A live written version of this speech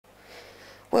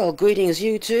Well, greetings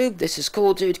YouTube, this is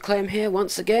Cool Dude Clem here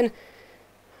once again,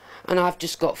 and I've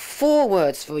just got 4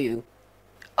 words for you.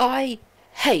 I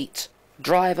hate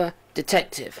Driver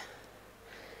Detective.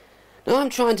 Now I'm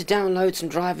trying to download some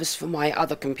drivers for my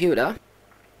other computer,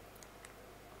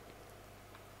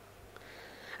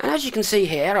 and as you can see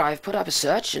here I've put up a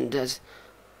search, and it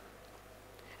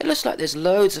looks like there's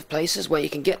loads of places where you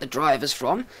can get the drivers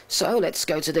from. So let's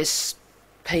go to this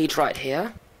page right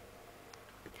here.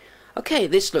 Okay,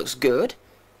 this looks good.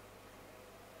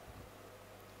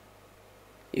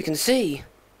 You can see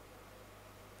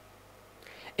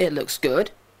it looks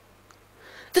good.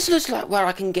 This looks like where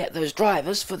I can get those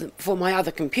drivers for my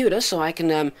other computer, so I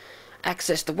can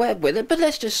access the web with it. But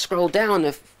let's just scroll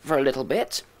down for a little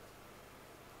bit.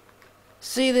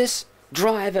 See this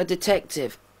Driver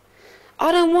Detective?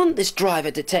 I don't want this Driver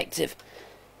Detective.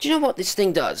 Do you know what this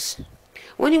thing does?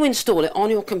 When you install it on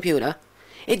your computer,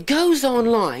 it goes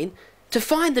online to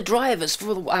find the drivers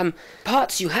for the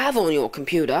parts you have on your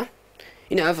computer,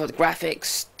 you know, for the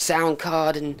graphics, sound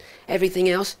card and everything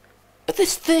else. But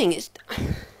this thing is,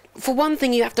 for one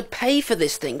thing, you have to pay for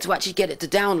this thing to actually get it to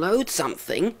download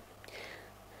something.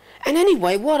 And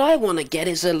anyway, what I want to get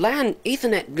is a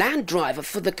Ethernet LAN driver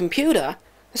for the computer.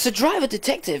 It's a Driver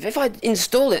Detective. If I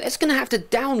install it, it's going to have to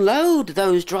download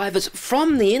those drivers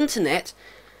from the internet.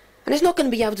 And it's not going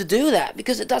to be able to do that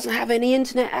because it doesn't have any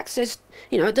internet access.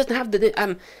 You know, it doesn't have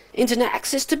the internet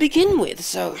access to begin with.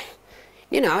 So,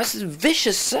 you know, it's a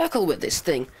vicious circle with this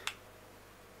thing.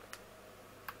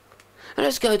 And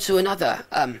let's go to another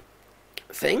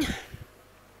thing.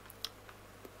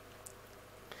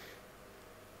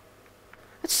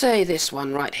 Let's say this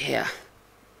one right here.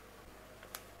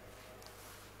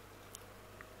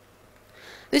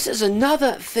 This is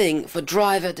another thing for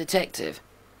Driver Detective.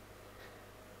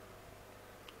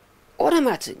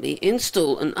 Automatically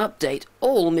install and update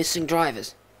all missing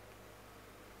drivers.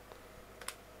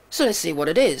 So let's see what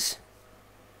it is.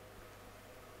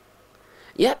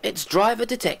 Yep, it's Driver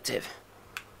Detective.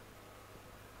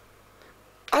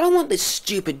 I don't want this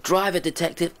stupid Driver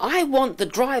Detective. I want the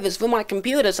drivers for my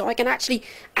computer so I can actually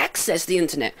access the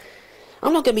internet.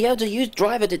 I'm not going to be able to use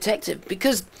Driver Detective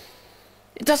because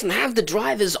it doesn't have the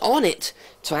drivers on it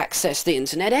to access the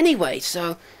internet anyway,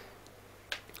 so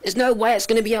there's no way it's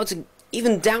going to be able to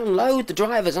even download the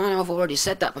drivers. I know I've already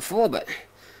said that before, but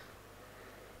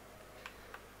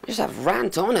I just have to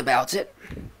rant on about it.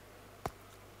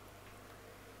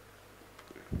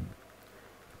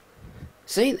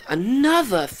 See,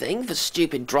 another thing for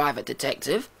stupid Driver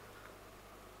Detective.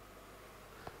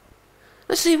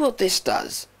 Let's see what this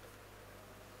does.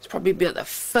 It's probably the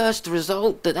first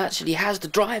result that actually has the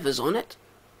drivers on it.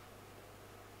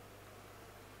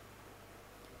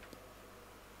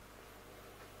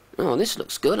 Oh, this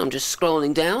looks good. I'm just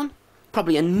scrolling down.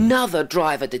 Probably another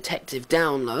Driver Detective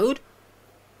download.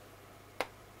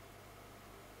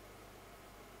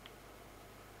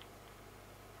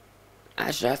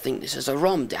 Actually, I think this is a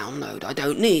ROM download. I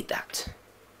don't need that.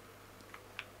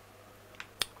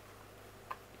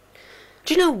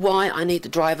 Do you know why I need the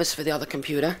drivers for the other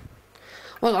computer?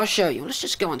 Well, I'll show you. Let's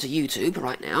just go onto YouTube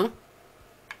right now.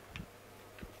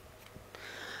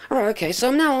 Alright, okay, so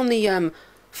I'm now on the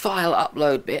file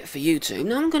upload bit for YouTube.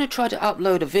 Now I'm going to try to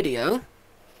upload a video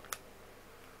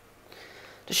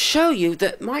to show you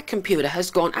that my computer has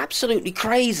gone absolutely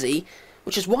crazy,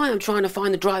 which is why I'm trying to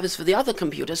find the drivers for the other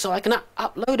computer so I can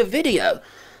upload a video.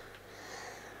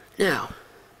 Now,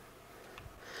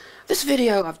 this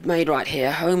video I've made right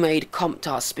here, homemade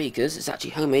Comptar speakers, it's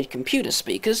actually homemade computer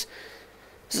speakers.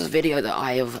 This is a video that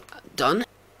I have done.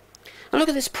 And look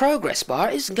at this progress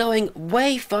bar. It's going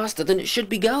way faster than it should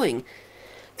be going.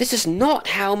 This is not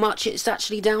how much it's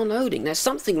actually downloading. There's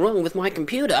something wrong with my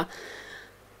computer,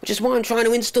 which is why I'm trying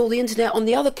to install the internet on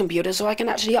the other computer so I can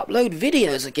actually upload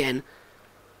videos again.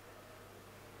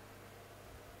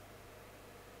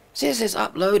 See, it says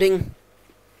uploading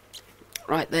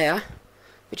right there.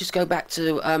 We just go back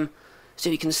to, so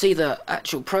you can see the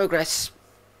actual progress,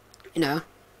 you know,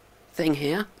 thing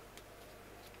here.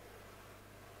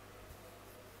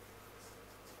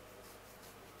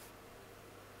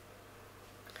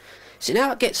 So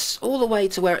now it gets all the way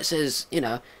to where it says, you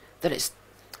know, that it's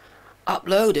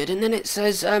uploaded, and then it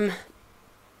says,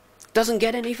 doesn't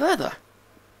get any further.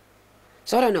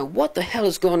 So I don't know what the hell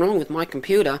has gone wrong with my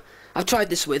computer. I've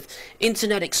tried this with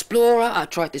Internet Explorer,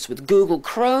 I've tried this with Google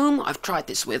Chrome, I've tried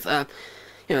this with, you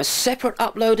know, a separate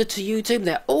uploader to YouTube.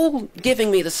 They're all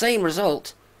giving me the same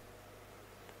result.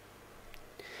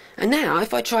 And now,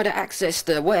 if I try to access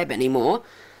the web anymore,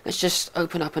 let's just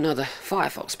open up another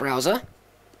Firefox browser.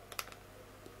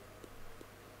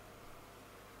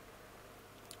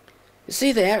 You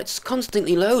see there, it's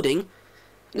constantly loading.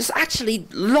 It's actually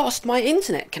lost my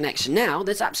internet connection now.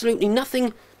 There's absolutely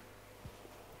nothing,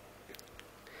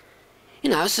 you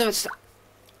know, so it's,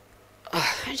 I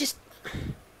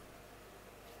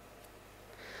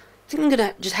think I'm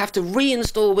gonna just have to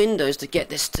reinstall Windows to get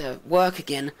this to work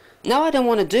again. Now I don't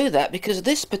want to do that because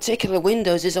this particular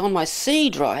Windows is on my C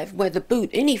drive where the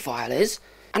boot ini file is,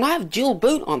 and I have dual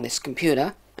boot on this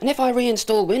computer, and if I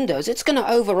reinstall Windows it's going to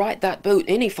overwrite that boot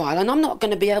ini file, and I'm not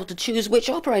going to be able to choose which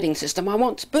operating system I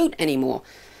want to boot anymore.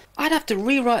 I'd have to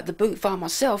rewrite the boot file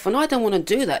myself, and I don't want to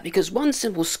do that because one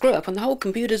simple screw up and the whole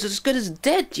computer's as good as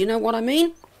dead, you know what I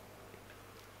mean?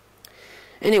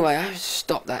 Anyway, I've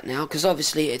stopped that now because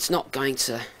obviously it's not going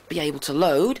to be able to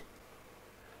load.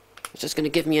 It's just going to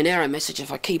give me an error message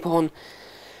if I keep on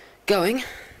going.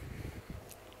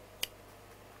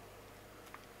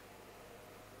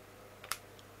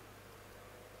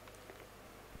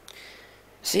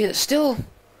 See, it still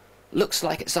looks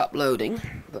like it's uploading,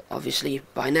 but obviously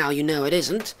by now you know it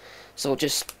isn't, so I'll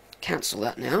just cancel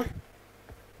that now.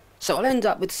 So I'll end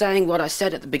up with saying what I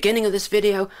said at the beginning of this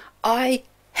video: I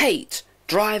hate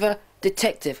Driver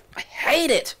Detective. I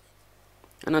hate it!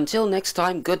 And until next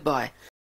time, goodbye.